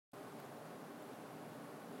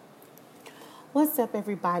What's up,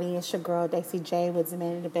 everybody? It's your girl, Daisy J with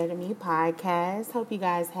Demanding the Better Me podcast. Hope you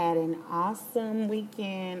guys had an awesome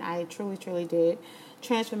weekend. I truly, truly did.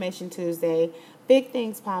 Transformation Tuesday. Big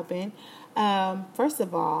things popping. First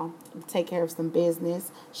of all, take care of some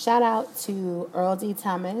business. Shout out to Earl D.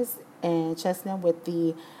 Thomas and Chestnut with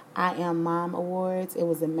the I Am Mom Awards. It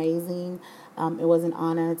was amazing. It was an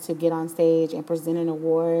honor to get on stage and present an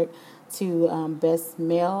award to Best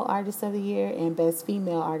Male Artist of the Year and Best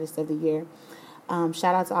Female Artist of the Year.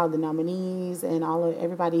 Shout out to all the nominees and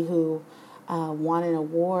everybody who won an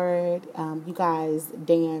award. You guys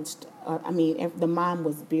danced. The mom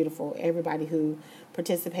was beautiful. Everybody who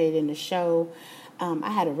participated in the show. I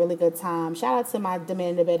had a really good time. Shout out to my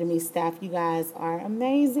Demand the Better Me staff. You guys are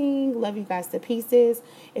amazing. Love you guys to pieces.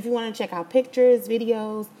 If you want to check out pictures,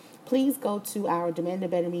 videos, please go to our Demand the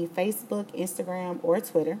Better Me Facebook, Instagram, or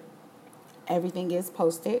Twitter. Everything is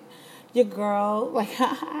posted. Your girl,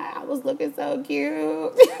 I was looking so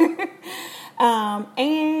cute.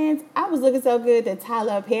 And I was looking so good that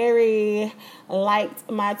Tyler Perry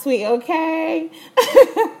liked my tweet, okay?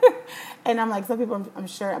 And I'm like, some people, I'm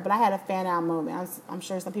sure, but I had a fan out moment. I'm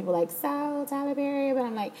sure some people like, so Tyler Perry, but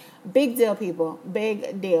I'm like, big deal, people,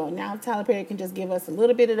 big deal. Now Tyler Perry can just give us a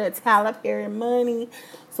little bit of the Tyler Perry money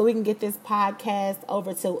so we can get this podcast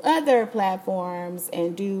over to other platforms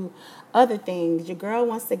and do other things. Your girl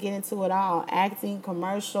wants to get into it all, acting,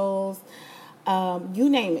 commercials, you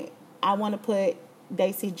name it. I want to put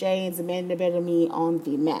Daisy J and Demanding the Better Me on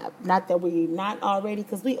the map. Not that we're not already,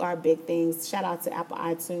 because we are big things. Shout out to Apple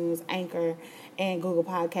iTunes, Anchor, and Google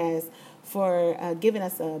Podcasts for giving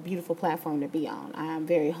us a beautiful platform to be on. I am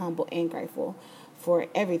very humble and grateful for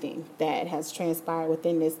everything that has transpired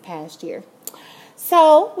within this past year.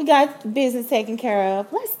 So we got business taken care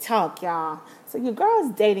of. Let's talk, y'all. So your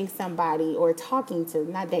girl's dating somebody or talking to,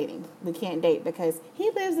 not dating. We can't date because he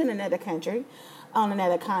lives in another country, on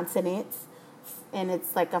another continent, and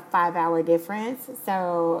it's like a 5-hour difference.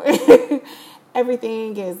 So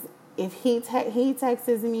everything is, if he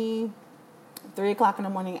texts me 3 o'clock in the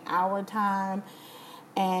morning our time,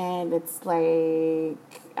 and it's like,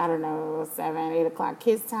 I don't know, 7, 8 o'clock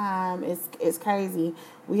his time, it's crazy.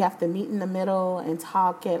 We have to meet in the middle and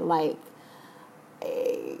talk at like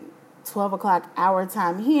 12 o'clock our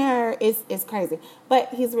time here. It's crazy. But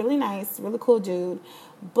he's really nice, really cool dude.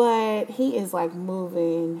 But he is like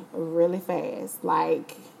moving really fast.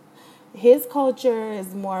 Like his culture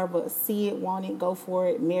is more of a see it, want it, go for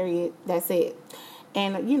it, marry it, that's it.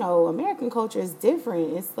 And, you know, American culture is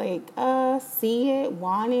different. It's like, see it,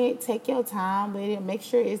 want it, take your time with it, make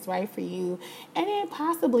sure it's right for you, and then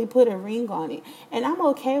possibly put a ring on it. And I'm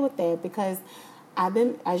okay with that because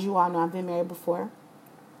as you all know, I've been married before.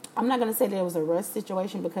 I'm not going to say that it was a rush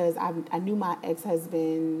situation because I knew my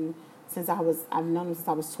ex-husband I've known him since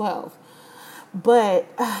I was 12. But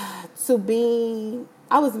I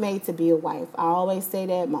was made to be a wife. I always say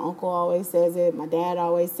that. My uncle always says it. My dad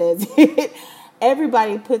always says it.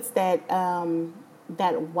 Everybody puts that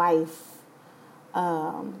wife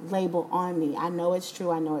label on me. I know it's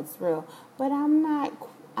true. I know it's real. But I'm not.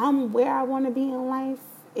 I'm where I want to be in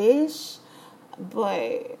life-ish.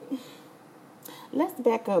 But let's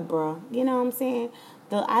back up, bro. You know what I'm saying?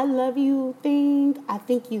 The I love you thing, I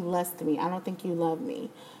think you lust me. I don't think you love me.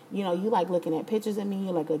 You know, you like looking at pictures of me.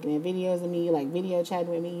 You like looking at videos of me. You like video chatting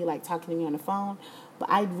with me. You like talking to me on the phone. But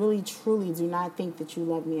I really, truly do not think that you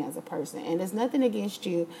love me as a person. And there's nothing against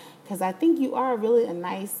you because I think you are really a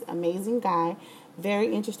nice, amazing guy.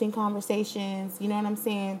 Very interesting conversations. You know what I'm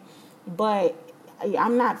saying? But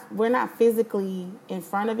we're not physically in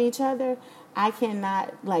front of each other. I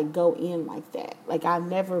cannot like go in like that. Like I've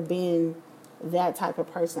never been that type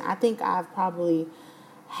of person. I think I've probably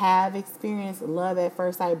have experienced love at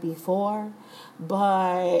first sight before,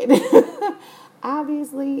 but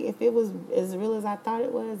obviously if it was as real as I thought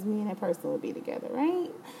it was, me and that person would be together,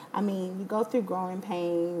 right? I mean, you go through growing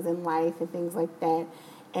pains in life and things like that,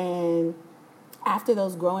 and after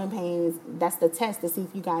those growing pains, that's the test to see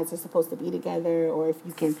if you guys are supposed to be together or if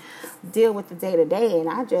you can deal with the day-to-day. And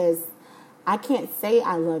I can't say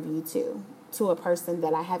I love you to a person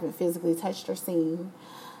that I haven't physically touched or seen.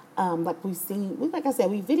 Like I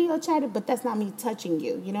said, we video chatted, but that's not me touching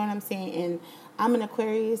you. You know what I'm saying? And I'm an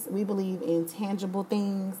Aquarius. We believe in tangible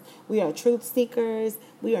things. We are truth seekers.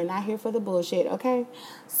 We are not here for the bullshit, okay?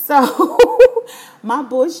 So my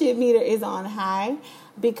bullshit meter is on high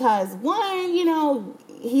because, one, you know,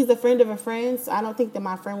 he's a friend of a friend, so I don't think that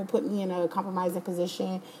my friend will put me in a compromising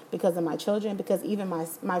position because of my children, because even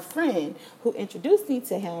my friend who introduced me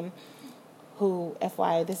to him, who,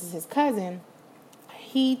 FYI, this is his cousin,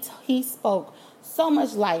 he spoke so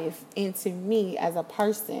much life into me as a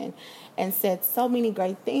person and said so many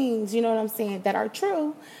great things, you know what I'm saying, that are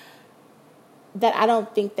true, that I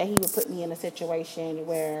don't think that he would put me in a situation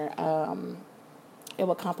where it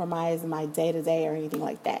would compromise my day-to-day or anything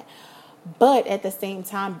like that. But at the same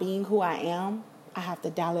time, being who I am, I have to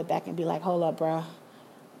dial it back and be like, hold up, bro.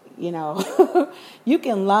 You know, you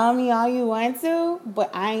can love me all you want to,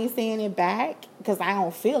 but I ain't saying it back because I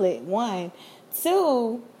don't feel it, one.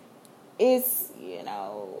 Two, it's, you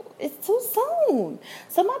know, it's too soon.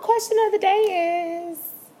 So my question of the day is,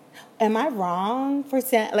 am I wrong for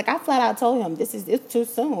saying, like, I flat out told him, it's too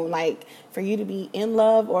soon, like, for you to be in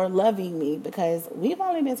love or loving me, because we've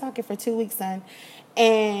only been talking for 2 weeks, son.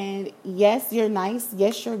 And yes, you're nice.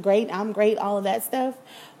 Yes, you're great. I'm great. All of that stuff.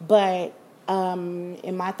 But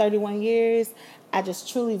in my 31 years, I just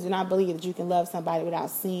truly do not believe that you can love somebody without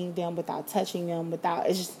seeing them, without touching them,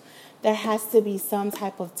 it's just, there has to be some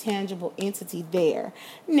type of tangible entity there.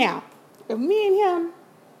 Now, if me and him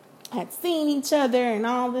had seen each other and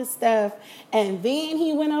all this stuff, and then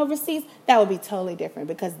he went overseas, that would be totally different,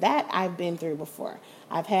 because that I've been through before.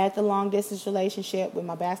 I've had the long distance relationship with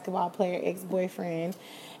my basketball player ex-boyfriend,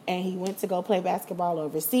 and he went to go play basketball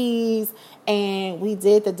overseas, and we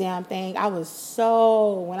did the damn thing. I was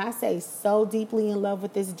when I say so deeply in love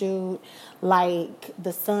with this dude, like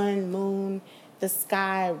the sun, moon, the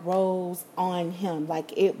sky rose on him.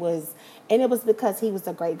 Like it was because he was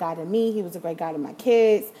a great guy to me. He was a great guy to my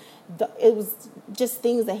kids. It was just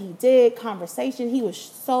things that he did, conversation. He was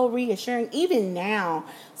so reassuring. Even now,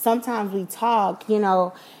 sometimes we talk, you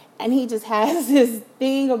know, and he just has this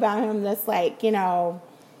thing about him that's like, you know,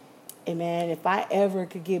 hey man, if I ever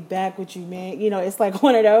could get back with you, man, you know, it's like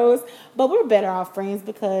one of those. But we're better off friends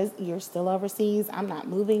because you're still overseas. I'm not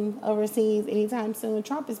moving overseas anytime soon.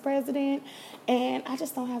 Trump is president, and I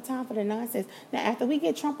just don't have time for the nonsense. Now, after we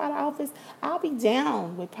get Trump out of office, I'll be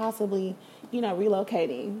down with possibly, you know,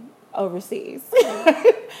 relocating overseas.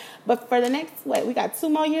 But for the next, we got 2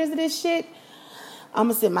 more years of this shit, I'm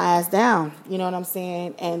going to sit my ass down, you know what I'm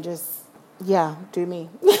saying, and just, yeah, do me.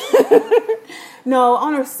 No,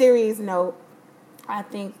 on a serious note, I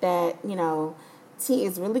think that, you know, T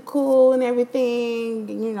is really cool and everything.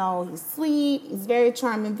 You know, he's sweet, he's very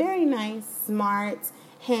charming, very nice, smart,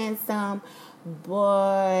 handsome,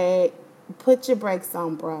 but put your brakes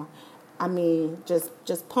on, bro. I mean,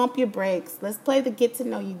 just pump your brakes. Let's play the get to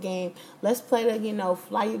know you game. Let's play the, you know,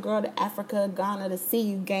 fly your girl to Africa, Ghana to see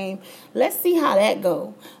you game. Let's see how that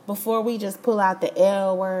go before we just pull out the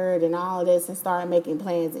L word and all this and start making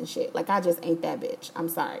plans and shit. Like, I just ain't that bitch. I'm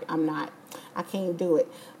sorry. I'm not. I can't do it.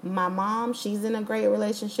 My mom, she's in a great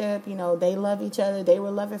relationship. You know, they love each other. They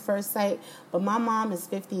were love at first sight. But my mom is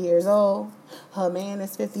 50 years old. Her man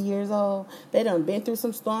is 50 years old. They done been through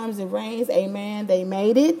some storms and rains. Amen. They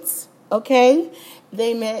made it. Okay,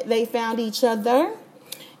 they found each other,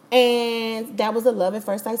 and that was a love at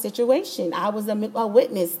first sight situation. I was a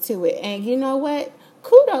witness to it, and you know what?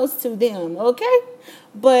 Kudos to them, okay?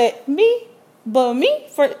 But me,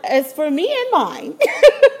 as for me and mine,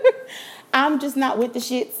 I'm just not with the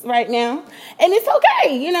shits right now, and it's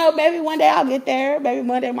okay. You know, maybe one day I'll get there. Maybe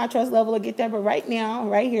one day my trust level will get there. But right now,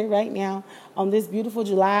 right here, right now, on this beautiful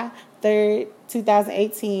July 3rd,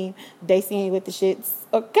 2018, Daisy ain't with the shits.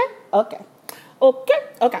 Okay.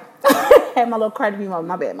 Had my little Cardi B moment.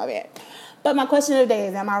 My bad. But my question of the day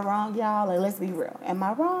is, am I wrong, y'all? Like, let's be real. Am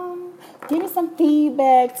I wrong? Give me some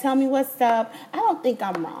feedback. Tell me what's up. I don't think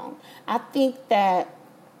I'm wrong. I think that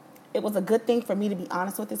it was a good thing for me to be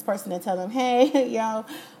honest with this person and tell them, hey, yo,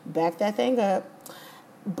 back that thing up.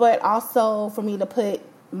 But also for me to put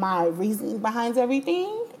my reasoning behind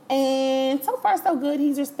everything. And so far, so good.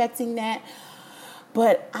 He's respecting that.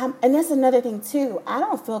 But and that's another thing too. I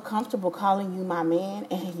don't feel comfortable calling you my man,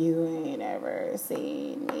 and you ain't ever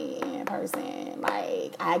seen me in person.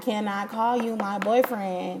 Like, I cannot call you my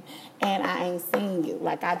boyfriend, and I ain't seen you.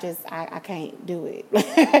 Like, I can't do it.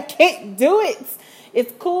 I can't do it.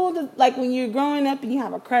 It's cool to, like, when you're growing up and you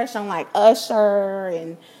have a crush on like Usher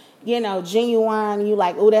and, you know, Genuine. You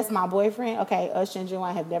like, oh, that's my boyfriend. Okay, Usher and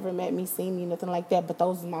Genuine have never met me, seen me, nothing like that. But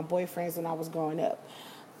those are my boyfriends when I was growing up.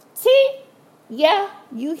 T. Yeah,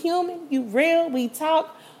 you human, you real, we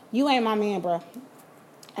talk. You ain't my man, bro.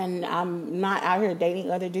 And I'm not out here dating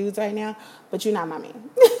other dudes right now, but you're not my man.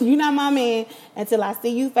 You're not my man until I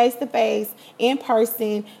see you face to face, in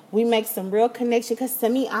person. We make some real connection. Because to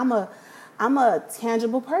me, I'm a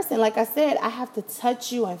tangible person. Like I said, I have to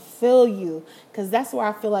touch you and feel you, because that's where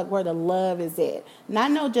I feel like where the love is at.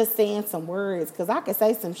 Not just saying some words, because I can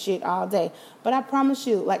say some shit all day. But I promise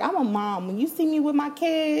you, like, I'm a mom. When you see me with my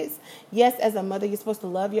kids, yes, as a mother, you're supposed to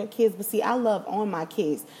love your kids. But see, I love on my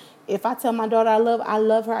kids. If I tell my daughter I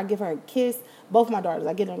love her, I give her a kiss. Both my daughters,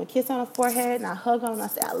 I give them a kiss on the forehead and I hug them and I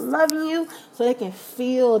say, I love you, so they can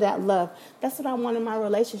feel that love. That's what I want in my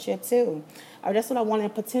relationship too. Or that's what I want in a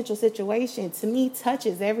potential situation. To me, touch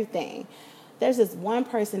is everything. There's this one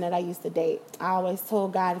person that I used to date. I always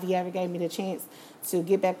told God if he ever gave me the chance to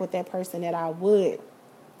get back with that person that I would,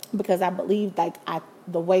 because I believed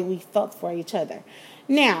the way we felt for each other.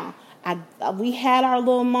 Now, we had our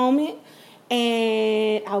little moment,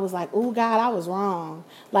 and I was like, oh, God, I was wrong.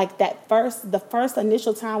 Like the first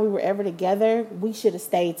initial time we were ever together, we should have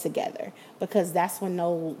stayed together, because that's when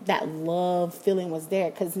that love feeling was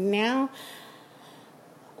there. Because now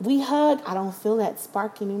we hug, I don't feel that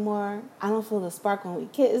spark anymore. I don't feel the spark when we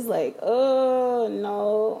kiss. It's like, oh,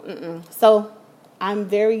 no. Mm-mm. So I'm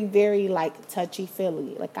very, very like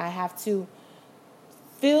touchy-feely. Like I have to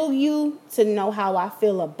feel you to know how I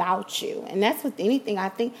feel about you. And that's with anything. I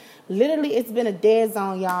think literally it's been a dead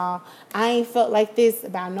zone, y'all. I ain't felt like this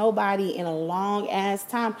about nobody in a long ass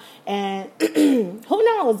time. And who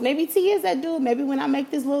knows? Maybe T is that dude. Maybe when I make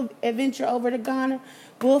this little adventure over to Ghana,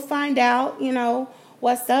 we'll find out,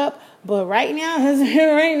 what's up. But right now,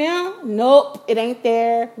 nope, it ain't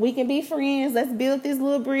there. We can be friends. Let's build this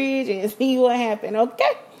little bridge and see what happens,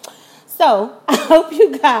 okay? So I hope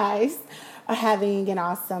you guys are having an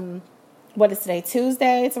awesome, what is today,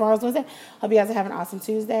 Tuesday? Tomorrow's Wednesday. Hope you guys are having an awesome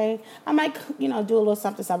Tuesday. I might, do a little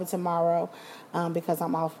something tomorrow because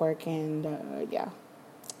I'm off work and,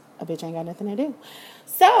 a bitch ain't got nothing to do.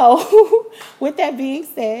 So, with that being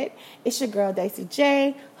said, it's your girl, Daisy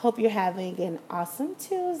J. Hope you're having an awesome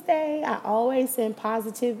Tuesday. I always send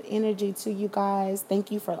positive energy to you guys.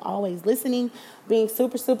 Thank you for always listening, being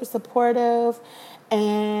super, super supportive.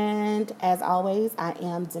 And as always, I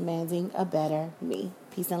am demanding a better me.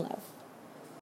 Peace and love.